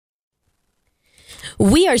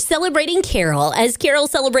We are celebrating Carroll as Carroll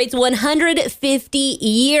celebrates 150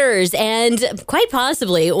 years and quite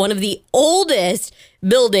possibly one of the oldest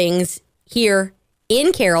buildings here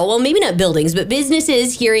in Carroll. Well, maybe not buildings, but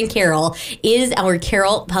businesses here in Carroll is our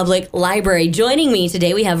Carroll Public Library. Joining me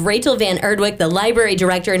today, we have Rachel Van Erdewyk, the library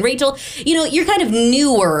director. And Rachel, you're kind of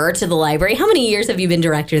newer to the library. How many years have you been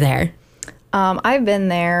director there? I've been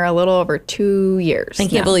there a little over 2 years. I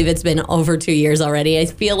can't believe it's been over 2 years already. I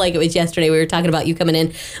feel like it was yesterday we were talking about you coming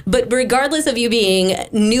in. But regardless of you being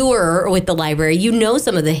newer with the library, you know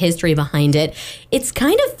some of the history behind it. It's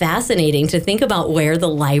kind of fascinating to think about where the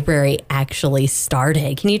library actually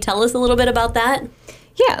started. Can you tell us a little bit about that?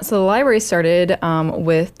 Yeah, so the library started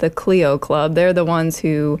with the Clio Club. They're the ones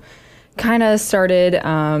who kind of started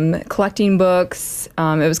collecting books.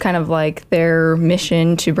 It was kind of like their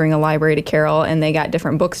mission to bring a library to Carroll, and they got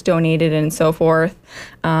different books donated and so forth.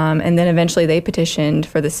 And then eventually they petitioned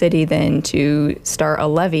for the city then to start a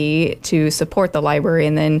levy to support the library.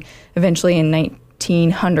 And then eventually in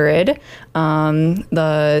 1900,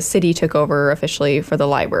 the city took over officially for the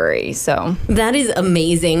library. So that is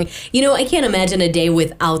amazing. I can't imagine a day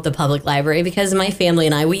without the public library because my family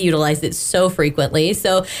and we utilized it so frequently.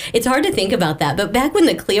 So it's hard to think about that. But back when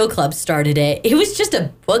the Clio Club started it was just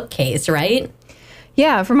a bookcase, right?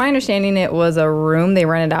 Yeah, from my understanding, it was a room they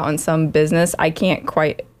rented out in some business. I can't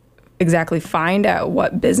quite exactly find out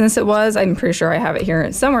what business it was. I'm pretty sure I have it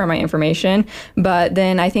here somewhere in my information. But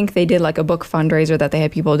then I think they did like a book fundraiser that they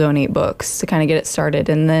had people donate books to kind of get it started.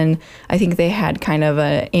 And then I think they had kind of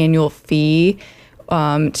an annual fee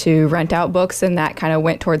to rent out books, and that kind of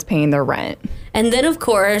went towards paying their rent. And then, of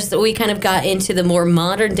course, we kind of got into the more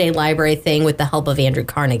modern day library thing with the help of Andrew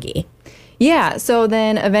Carnegie. Yeah, so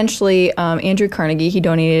then eventually Andrew Carnegie, he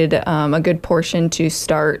donated a good portion to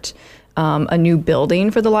start a new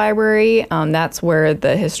building for the library. That's where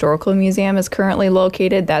the Historical Museum is currently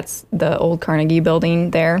located. That's the old Carnegie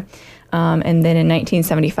building there. And then in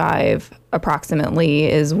 1975, approximately,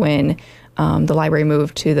 is when the library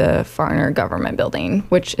moved to the Farner Government Building,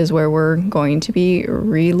 which is where we're going to be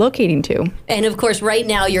relocating to. And of course, right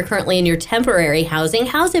now, you're currently in your temporary housing.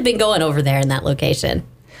 How's it been going over there in that location?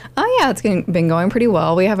 Oh, yeah, it's been going pretty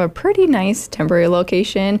well. We have a pretty nice temporary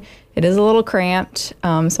location. It is a little cramped,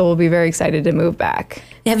 so we'll be very excited to move back.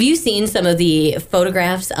 Have you seen some of the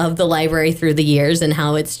photographs of the library through the years and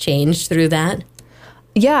how it's changed through that?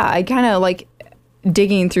 Yeah, I kind of like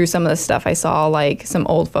digging through some of the stuff. I saw like some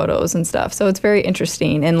old photos and stuff. So it's very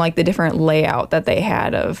interesting, and like the different layout that they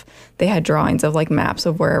had drawings of like maps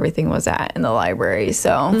of where everything was at in the library.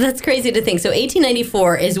 So that's crazy to think. So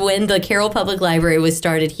 1894 is when the Carroll Public Library was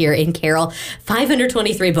started here in Carroll.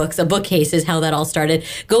 523 books, a bookcase is how that all started.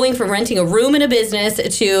 Going from renting a room in a business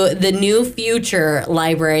to the new future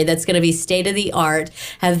library that's going to be state of the art.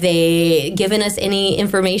 Have they given us any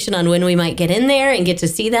information on when we might get in there and get to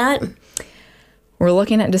see that? We're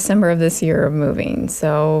looking at December of this year of moving,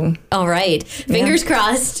 so... All right. Fingers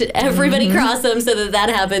crossed. Everybody cross them so that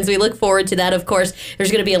happens. We look forward to that, of course.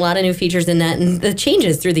 There's going to be a lot of new features in that, and the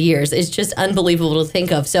changes through the years is just unbelievable to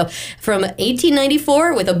think of. So from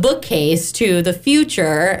 1894 with a bookcase to the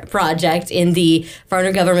future project in the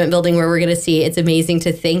Farner Government Building where we're going to see, it's amazing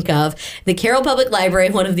to think of. The Carroll Public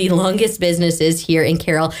Library, one of the longest businesses here in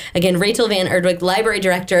Carroll. Again, Rachel Van Erdewyk, Library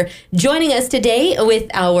Director, joining us today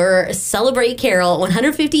with our Celebrate Carroll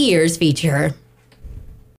 150 Years feature.